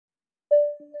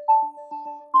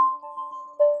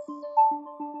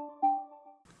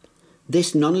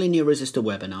This nonlinear resistor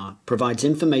webinar provides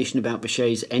information about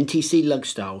Vishay's NTCLug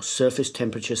style surface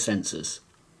temperature sensors.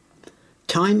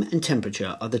 Time and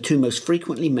temperature are the two most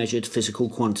frequently measured physical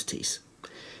quantities.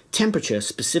 Temperature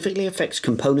specifically affects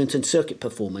component and circuit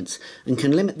performance and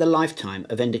can limit the lifetime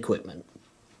of end equipment.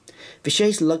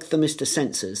 Vishay's lug thermistor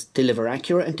sensors deliver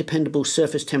accurate and dependable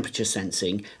surface temperature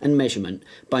sensing and measurement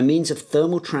by means of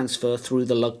thermal transfer through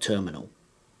the lug terminal.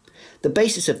 The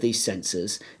basis of these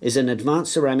sensors is an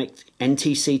advanced ceramic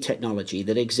NTC technology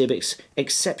that exhibits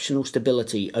exceptional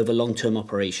stability over long-term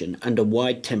operation and a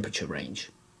wide temperature range.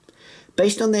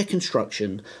 Based on their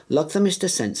construction, lug thermistor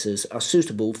sensors are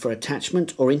suitable for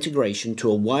attachment or integration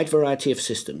to a wide variety of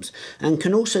systems and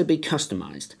can also be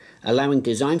customized, allowing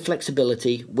design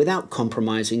flexibility without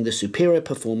compromising the superior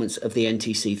performance of the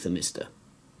NTC thermistor.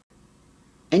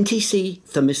 NTC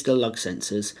thermistor lug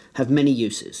sensors have many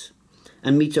uses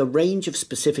and meet a range of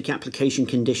specific application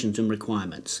conditions and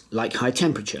requirements, like high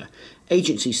temperature,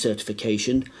 agency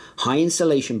certification, high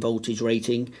insulation voltage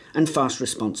rating, and fast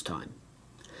response time.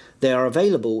 They are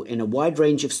available in a wide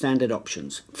range of standard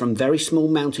options, from very small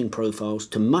mounting profiles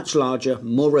to much larger,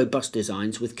 more robust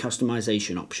designs with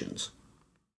customization options.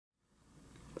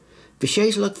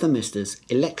 Vishay's lug thermistors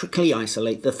electrically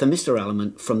isolate the thermistor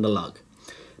element from the lug,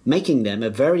 making them a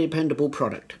very dependable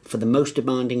product for the most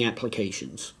demanding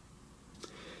applications.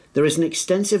 There is an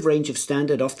extensive range of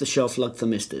standard off-the-shelf lug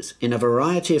thermistors in a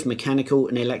variety of mechanical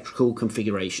and electrical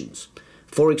configurations.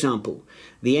 For example,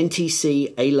 the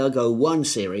NTCLug 01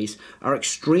 series are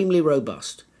extremely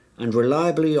robust and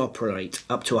reliably operate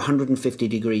up to 150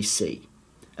 degrees C.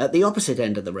 At the opposite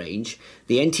end of the range,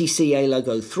 the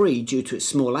NTCLug 03, due to its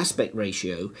small aspect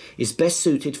ratio, is best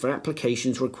suited for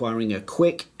applications requiring a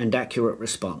quick and accurate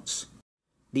response.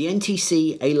 The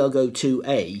NTCLug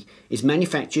 02A is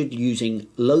manufactured using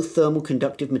low thermal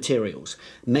conductive materials,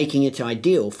 making it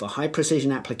ideal for high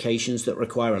precision applications that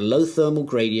require a low thermal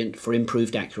gradient for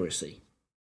improved accuracy.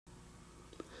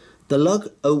 The Lug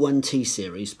 01T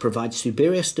series provides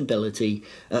superior stability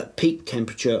at peak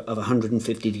temperature of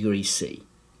 150 degrees C.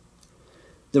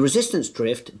 The resistance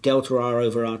drift, delta R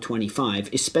over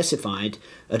R25, is specified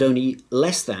at only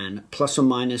less than plus or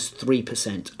minus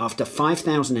 3% after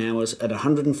 5,000 hours at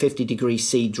 150 degrees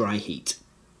C dry heat.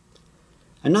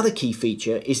 Another key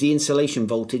feature is the insulation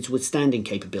voltage withstanding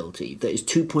capability that is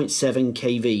 2.7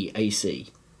 kV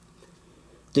AC.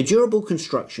 The durable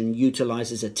construction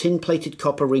utilizes a tin-plated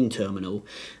copper ring terminal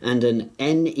and an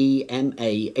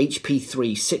NEMA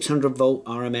HP3 600 volt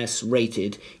RMS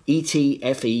rated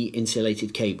ETFE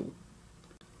insulated cable.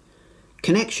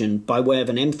 Connection by way of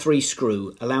an M3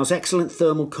 screw allows excellent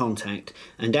thermal contact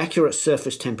and accurate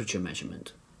surface temperature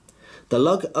measurement. The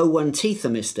Lug 01T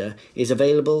thermistor is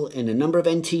available in a number of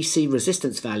NTC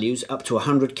resistance values up to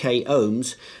 100k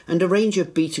ohms and a range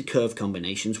of beta curve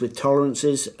combinations with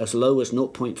tolerances as low as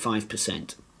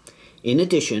 0.5%. In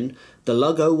addition, the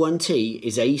Lug 01T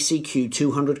is AEC-Q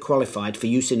 200 qualified for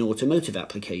use in automotive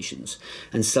applications,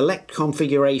 and select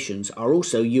configurations are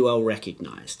also UL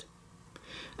recognized.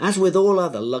 As with all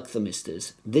other lug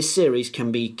thermistors, this series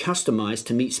can be customized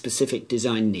to meet specific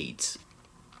design needs.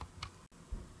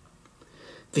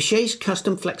 Vishay's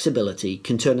custom flexibility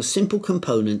can turn a simple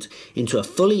component into a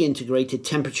fully integrated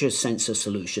temperature sensor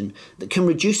solution that can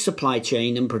reduce supply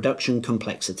chain and production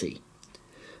complexity.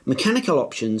 Mechanical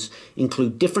options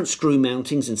include different screw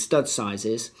mountings and stud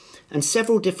sizes, and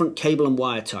several different cable and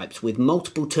wire types with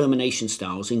multiple termination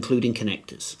styles including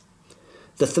connectors.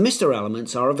 The thermistor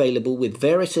elements are available with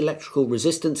various electrical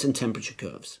resistance and temperature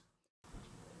curves.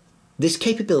 This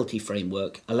capability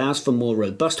framework allows for more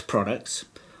robust products,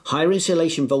 higher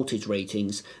insulation voltage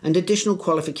ratings, and additional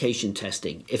qualification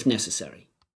testing if necessary.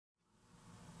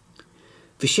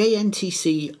 Vishay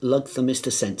NTC lug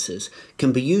thermistor sensors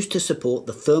can be used to support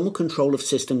the thermal control of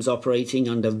systems operating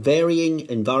under varying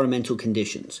environmental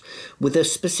conditions, with a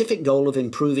specific goal of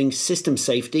improving system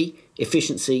safety,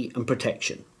 efficiency, and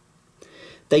protection.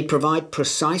 They provide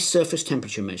precise surface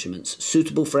temperature measurements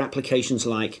suitable for applications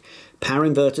like power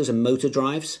inverters and motor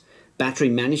drives, battery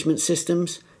management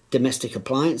systems, domestic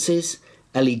appliances,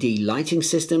 LED lighting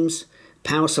systems,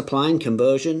 power supply and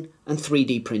conversion, and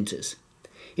 3D printers.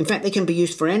 In fact, they can be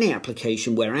used for any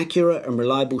application where accurate and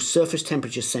reliable surface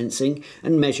temperature sensing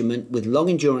and measurement with long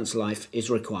endurance life is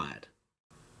required.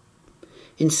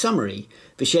 In summary,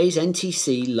 Vishay's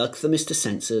NTC lug thermistor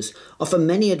sensors offer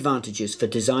many advantages for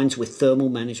designs with thermal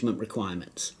management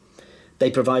requirements.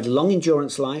 They provide long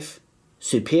endurance life,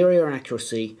 superior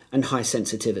accuracy, and high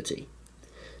sensitivity.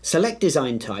 Select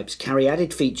design types carry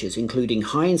added features including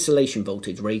high insulation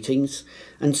voltage ratings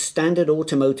and standard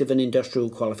automotive and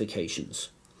industrial qualifications.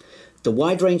 The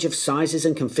wide range of sizes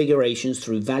and configurations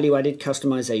through value-added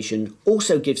customization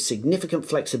also gives significant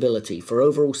flexibility for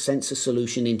overall sensor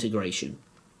solution integration.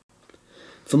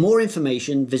 For more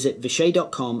information, visit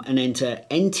vishay.com and enter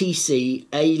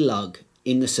NTCLug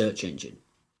in the search engine.